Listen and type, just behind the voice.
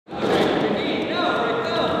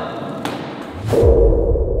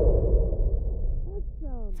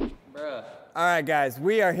All right, guys,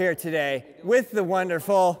 we are here today with the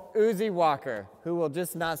wonderful Uzi Walker, who will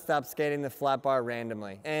just not stop skating the flat bar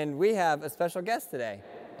randomly. And we have a special guest today.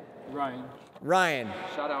 Ryan. Ryan.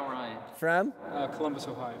 Shout out Ryan. From? Columbus,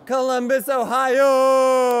 Ohio. Columbus,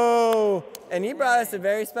 Ohio! And you brought us a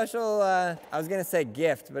very special, I was gonna say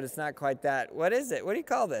gift, but it's not quite that. What is it? What do you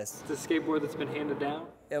call this? It's a skateboard that's been handed down.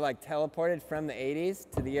 It like teleported from the 80s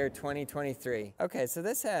to the year 2023. Okay, so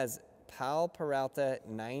this has Powell Peralta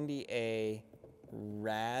 1980'S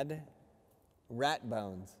rat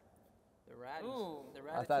bones.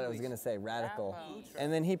 I thought it was gonna say radical.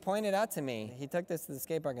 And then he pointed out to me, he took this to the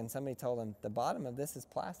skate park and somebody told him the bottom of this is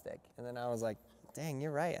plastic. And then I was like, dang,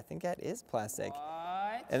 you're right, I think that is plastic.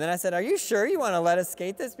 What? And then I said, are you sure you wanna let us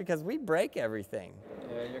skate this? Because we break everything.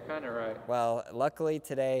 Yeah, you're kind of right. Well, luckily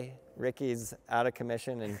today, Ricky's out of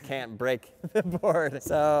commission and can't break the board.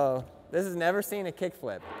 So this has never seen a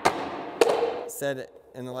kickflip. Said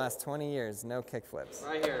in the last 20 years, no kickflips.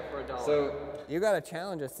 Right here for $1. So you got to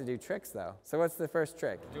challenge us to do tricks though. So what's the first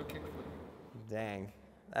trick? Do a kickflip. Dang,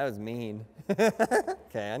 that was mean.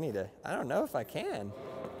 Okay, I don't know if I can.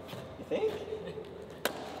 You think?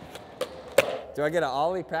 Do I get an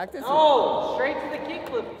ollie practice? Oh, straight to the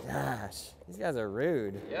kickflip. Gosh, these guys are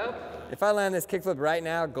rude. Yep. If I land this kickflip right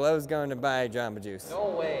now, Glow's going to buy Jamba Juice. No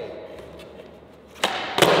way.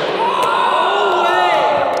 No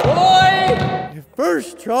way! Boy! Your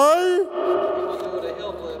first try? We'll do it a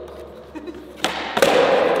hill flip.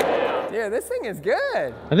 Yeah, this thing is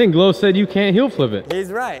good. I think Glow said you can't heel flip it.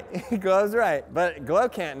 He's right. Glow's right. But Glow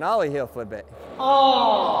can't nollie heel flip it.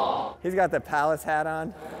 Oh! He's got the Palace hat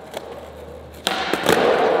on.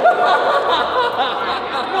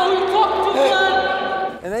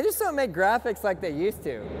 And they just don't make graphics like they used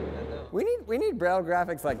to. We need Braille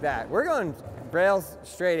graphics like that. We're going Braille's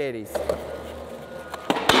straight 80s.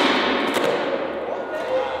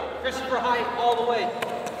 Christopher Height all the way.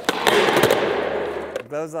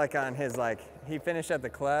 Glow's like on his he finished at the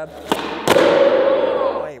club.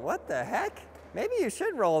 Wait, what the heck? Maybe you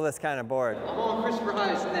should roll this kind of board. I'm on Christopher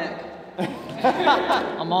Height's neck.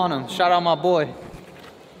 I'm on him. Shout out my boy.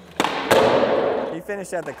 He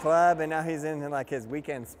finished at the club and now he's in like his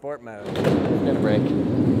weekend sport mode. Gonna break.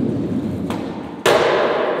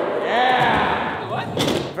 Yeah! What?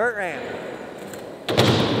 Vert ramp.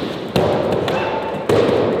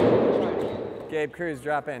 Gabe Cruz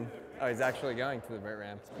dropping. Oh, he's actually going to the vert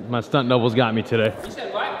ramp. My stunt doubles got me today. You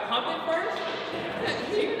said what? Pump it first?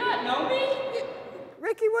 Do you not know me?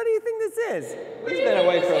 Ricky, what do you think this is? He's been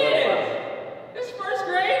away for a little while. This is first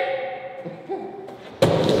grade?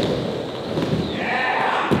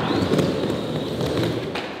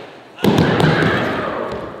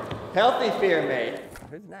 Healthy fear, mate.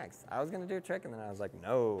 Who's next? I was gonna do a trick and then I was like,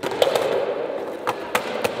 no.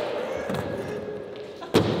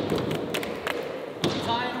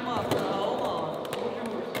 Tying him up, bro. Hold on.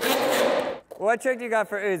 What trick do you got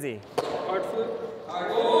for Uzi? Hard flip?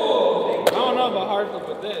 Oh. I don't know about hard flip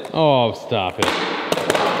with this. Oh, stop it.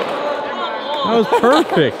 That was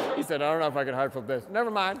perfect. He said, I don't know if I could hard flip this. Never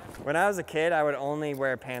mind. When I was a kid, I would only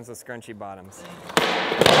wear pants with scrunchy bottoms.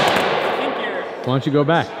 Why don't you go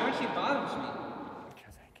back? Crunchy bottoms me.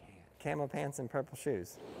 Because I can't. Camo pants and purple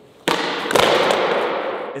shoes.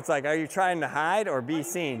 It's like, are you trying to hide or be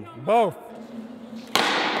seen? Both.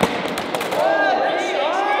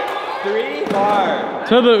 3 hard.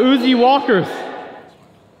 To the Uzi Walkers.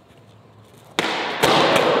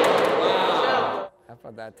 Wow. I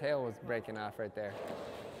thought that tail was breaking off right there.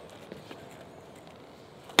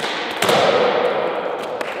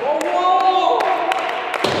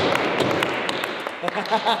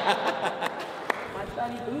 My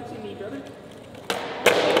tiny boots in me, brother.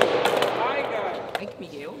 My God. Thank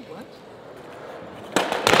Miguel. What?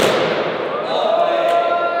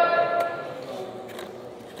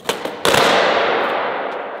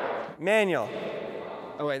 Manual.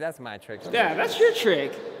 Oh wait, that's my trick. Yeah, that's your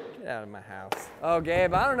trick. Get out of my house. Oh,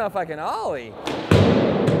 Gabe, I don't know if I can ollie.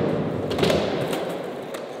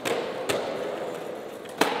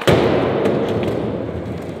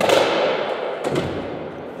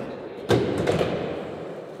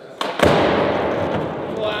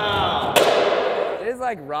 Wow. It is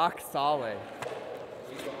like rock solid.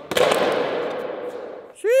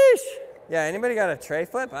 Sheesh. Yeah, anybody got a tray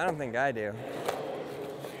flip? I don't think I do.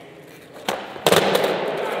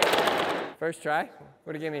 First try?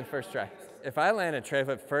 What do you give me first try? If I land a tray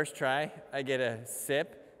flip first try, I get a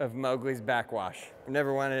sip of Mowgli's backwash. I've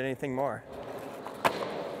never wanted anything more.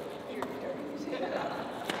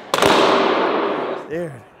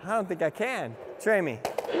 Dude, I don't think I can. Tray me.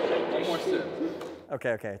 One more sip.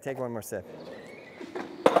 Okay, take one more sip.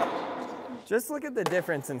 Just look at the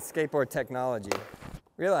difference in skateboard technology.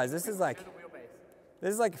 Realize this is like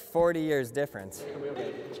 40 years difference.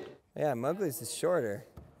 Yeah, Mowgli's is shorter.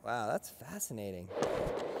 Wow, that's fascinating.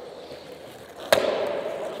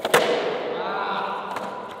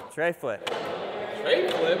 Tray flip. Tray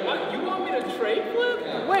flip? What? You want me to tray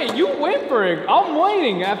flip? Wait, you whimpering. I'm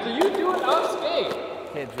waiting. After you do it, I'll skate.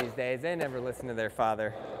 Kids these days, they never listen to their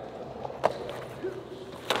father.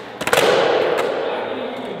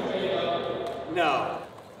 No.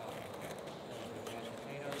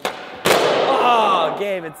 Oh,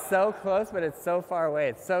 Gabe, it's so close, but it's so far away.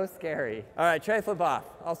 It's so scary. All right, tray flip off.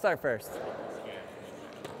 I'll start first.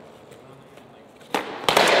 That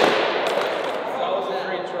was a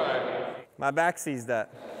great try. My back sees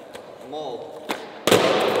that. Mold.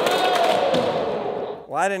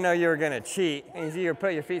 Well, I didn't know you were gonna cheat. Means you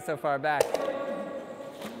put your feet so far back.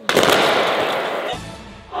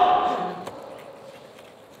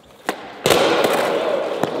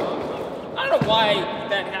 I don't know why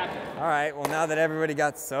that happened. All right, well now that everybody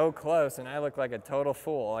got so close and I look like a total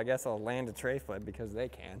fool, I guess I'll land a tray flip because they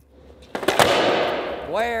can.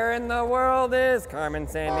 Where in the world is Carmen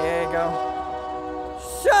Sandiego?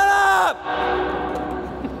 Shut up!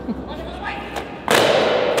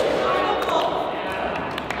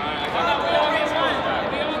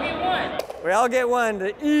 We all get one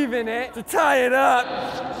to even it, to tie it up.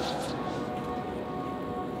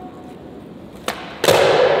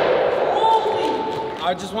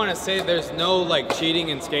 I just want to say there's no like cheating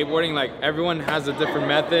in skateboarding. Like everyone has a different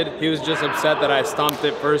method. He was just upset that I stomped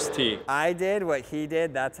it first tee. I did what he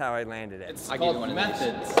did, that's how I landed it. It's called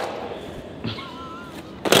methods.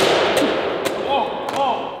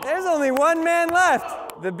 There's only one man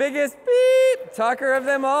left. The biggest beep talker of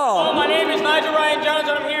them all. Oh, my name is Nigel Ryan Jones,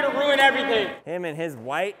 and I'm here to ruin everything. Him and his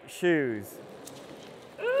white shoes.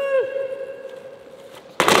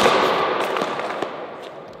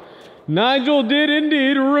 Nigel did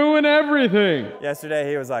indeed ruin everything. Yesterday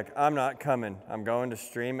he was like, I'm not coming. I'm going to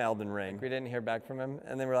stream Elden Ring. We didn't hear back from him.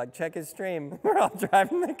 And then we're like, check his stream. We're all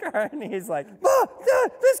driving the car and he's like,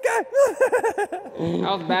 this guy.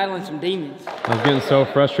 I was battling some demons. I was getting so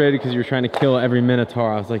frustrated because you were trying to kill every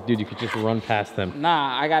Minotaur. I was like, dude, you could just run past them.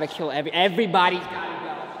 Nah, I gotta kill everybody's gotta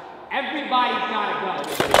go. Everybody's gotta go.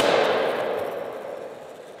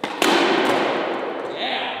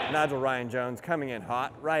 Nigel Ryan Jones coming in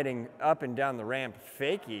hot, riding up and down the ramp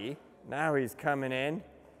fakie. Now he's coming in.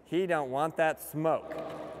 He don't want that smoke.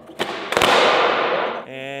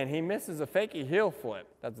 And he misses a fakie heel flip.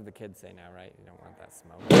 That's what the kids say now, right? You don't want that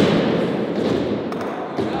smoke.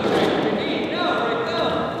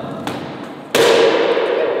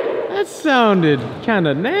 That sounded kind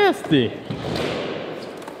of nasty.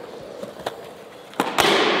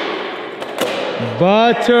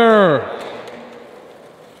 Butter.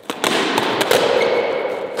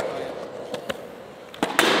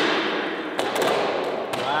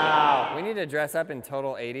 We need to dress up in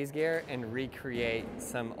total 80s gear and recreate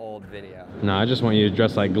some old video. No, I just want you to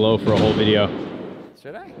dress like Glow for a whole video.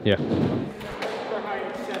 Should I? Yeah.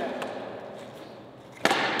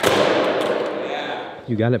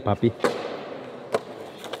 You got it, Poppy. The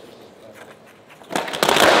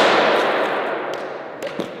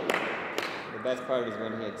best part is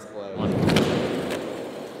when he explodes.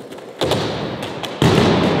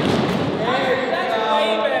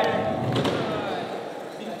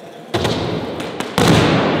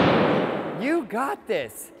 You got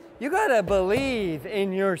this. You gotta believe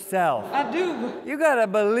in yourself. I do. You gotta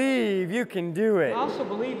believe you can do it. I also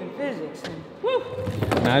believe in physics. And, woo.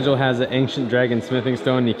 Nigel has an ancient dragon smithing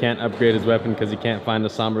stone. He can't upgrade his weapon because he can't find a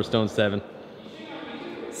somber stone 7.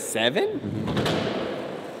 7?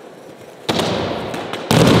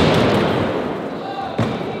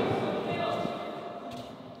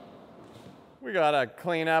 We gotta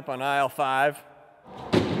clean up on aisle 5.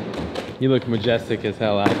 You look majestic as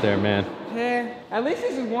hell out there, man. Yeah, at least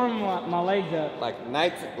this is warming my legs up. Like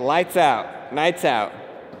lights out, nights out.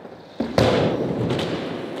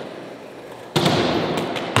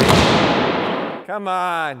 Come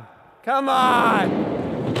on, come on.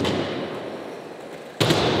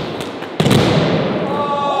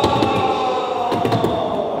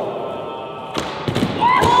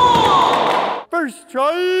 First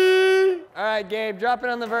try. All right, Gabe, drop it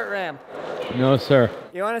on the vert ramp. No, sir.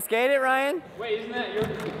 You want to skate it, Ryan? Wait, isn't that your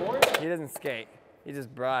board? He doesn't skate. He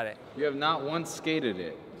just brought it. You have not once skated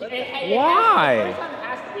it. Why?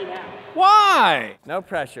 Has to be now. Why? No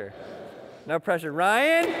pressure. No pressure.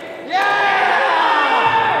 Ryan?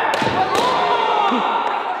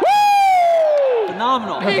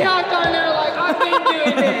 Phenomenal. He hopped on there like, I've been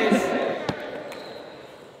doing this.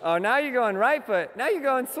 Oh, now you're going right foot. Now you're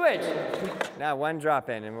going switch. Now one drop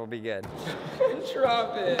in and we'll be good.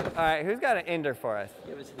 Drop it. All right, who's got an ender for us?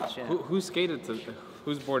 Give it to the chin. Who skated to,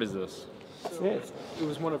 whose board is this? It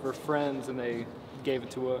was one of our friends, and they gave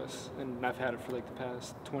it to us, and I've had it for like the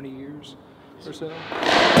past 20 years or so.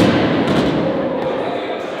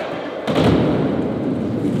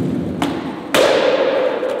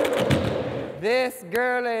 This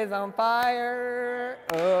girl is on fire.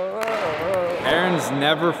 Oh, oh, oh. Aaron's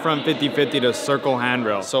never from 50-50 to circle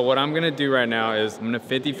handrail. So what I'm gonna do right now is I'm gonna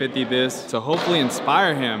 50-50 this to hopefully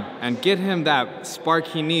inspire him and get him that spark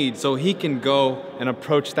he needs so he can go and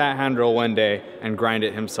approach that handrail one day and grind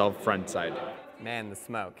it himself front side. Man, the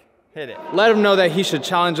smoke. Hit it. Let him know that he should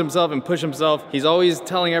challenge himself and push himself. He's always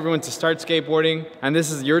telling everyone to start skateboarding, and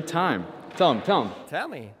this is your time. Tell him, tell him. Tell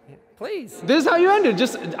me, please. This is how you end it.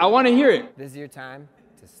 Just, I want to hear it. This is your time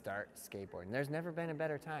to start skateboarding. There's never been a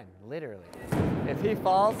better time, literally. If he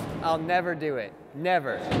falls, I'll never do it.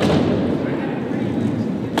 Never.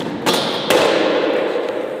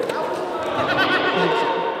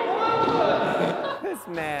 This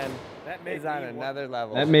man is on another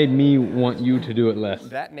level. That made me want you to do it less.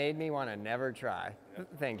 That made me want to never try.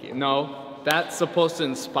 Thank you. No, that's supposed to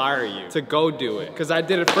inspire you to go do it. Because I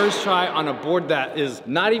did it first try on a board that is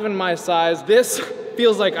not even my size. This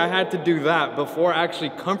feels like I had to do that before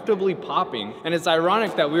actually comfortably popping. And it's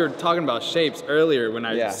ironic that we were talking about shapes earlier when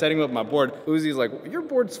I was setting up my board. Uzi's like, your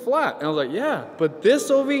board's flat. And I was like, yeah, but this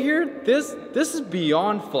over here, this is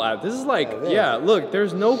beyond flat. This is like, yeah, look,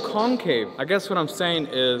 there's no concave. I guess what I'm saying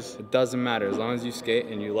is it doesn't matter. As long as you skate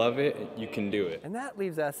and you love it, you can do it. And that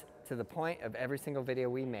leaves us to the point of every single video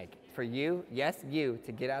we make. For you, yes, you,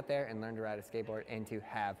 to get out there and learn to ride a skateboard and to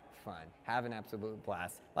have fun. Have an absolute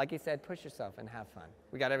blast. Like you said, push yourself and have fun.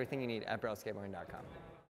 We got everything you need at BrailleSkateboarding.com.